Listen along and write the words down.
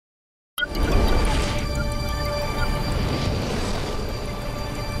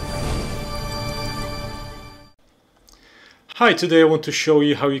Hi, today I want to show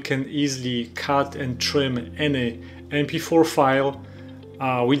you how you can easily cut and trim any MP4 file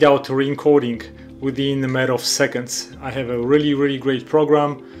without re-encoding within a matter of seconds. I have a really great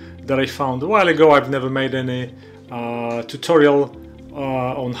program that I found a while ago. I've never made any tutorial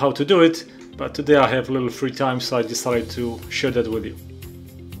on how to do it, but today I have a little free time, so I decided to share that with you.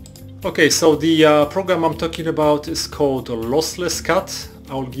 Okay, so the program I'm talking about is called LosslessCut.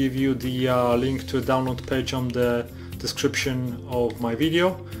 I'll give you the link to a download page on the description of my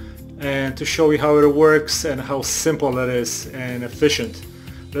video, and to show you how it works and how simple it is and efficient.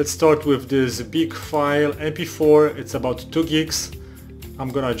 Let's start with this big file MP4. It's about 2 gigs. I'm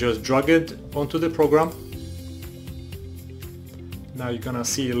gonna just drag it onto the program. Now you're gonna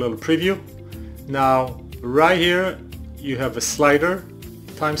see a little preview. Now right here you have a slider,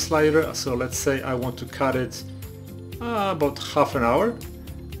 time slider. So let's say I want to cut it about half an hour,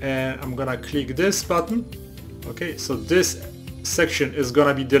 and I'm gonna click this button. Okay, so this section is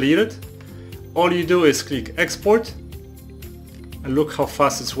gonna be deleted. All you do is click export, and look how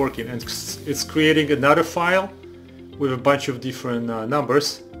fast it's working, and it's creating another file with a bunch of different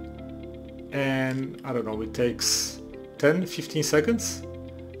numbers, and I don't know, it takes 10-15 seconds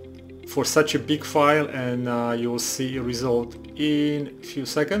for such a big file, and you will see a result in a few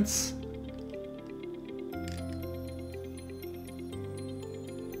seconds.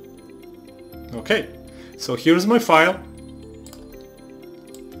 Okay, so here's my file,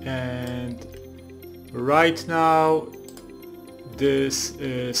 and right now this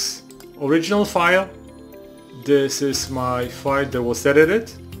is original file. This is my file that was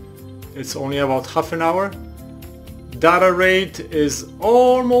edited. It's only about half an hour. Data rate is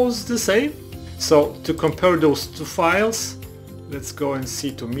almost the same. So to compare those two files, let's go and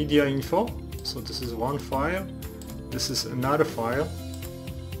see to media info. So this is one file, this is another file.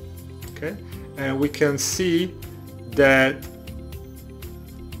 Okay, and we can see that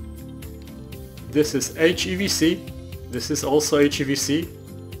this is HEVC, this is also HEVC.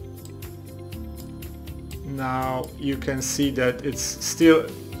 Now you can see that it's still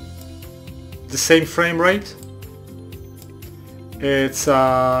the same frame rate. Its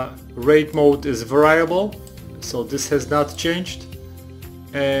rate mode is variable, so this has not changed.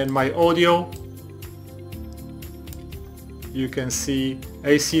 And my audio, you can see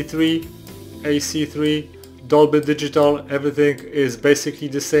AC3, Dolby Digital, everything is basically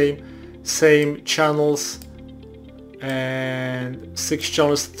the same channels, and 6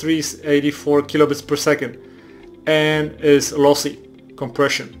 channels, 384 kilobits per second, and is lossy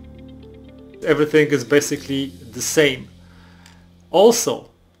compression. Everything is basically the same.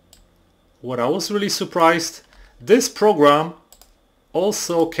 Also, what I was really surprised, this program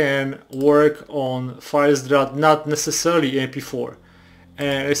also can work on files that are not necessarily MP4.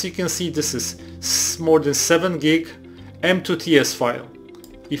 And as you can see, this is more than 7 gig M2TS file.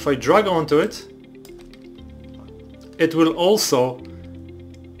 If I drag onto it, it will also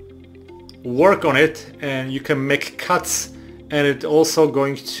work on it, and you can make cuts, and it's also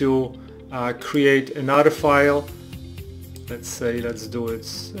going to create another file. Let's say, let's do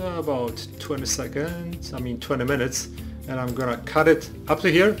it about 20 minutes, and I'm gonna cut it up to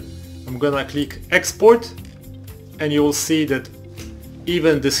here. I'm gonna click export, and you will see that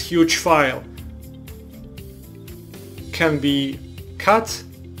even this huge file can be cut,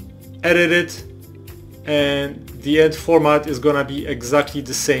 edited, and the end format is gonna be exactly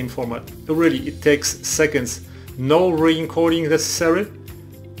the same format. Really, it takes seconds, no re-encoding necessary.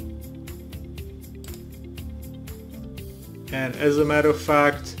 And as a matter of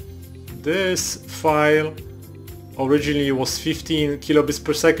fact, this file originally was 15 kilobits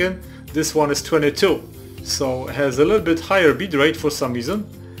per second. This one is 22, so it has a little bit higher bitrate for some reason.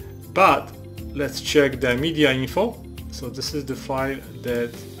 But let's check the media info. So this is the file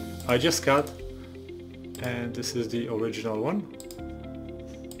that I just cut, and this is the original one.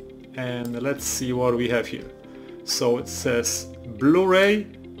 And let's see what we have here. So it says Blu-ray.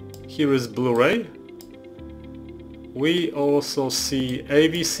 Here is Blu-ray. We also see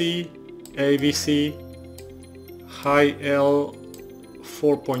AVC, high L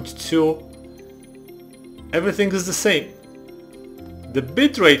 4.2. Everything is the same. The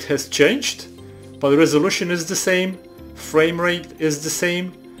bitrate has changed, but the resolution is the same, frame rate is the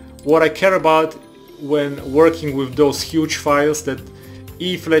same. What I care about when working with those huge files, that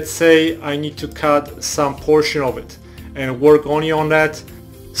if, let's say, I need to cut some portion of it and work only on that,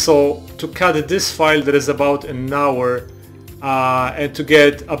 so to cut this file that is about an hour and to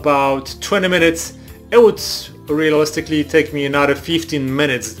get about 20 minutes, it would realistically take me another 15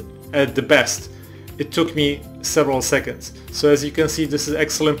 minutes at the best. It took me several seconds. So as you can see, this is an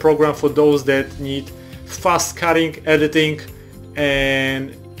excellent program for those that need fast cutting, editing,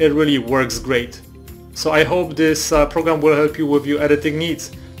 and it really works great. So I hope this program will help you with your editing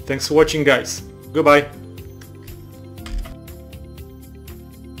needs. Thanks for watching, guys. Goodbye.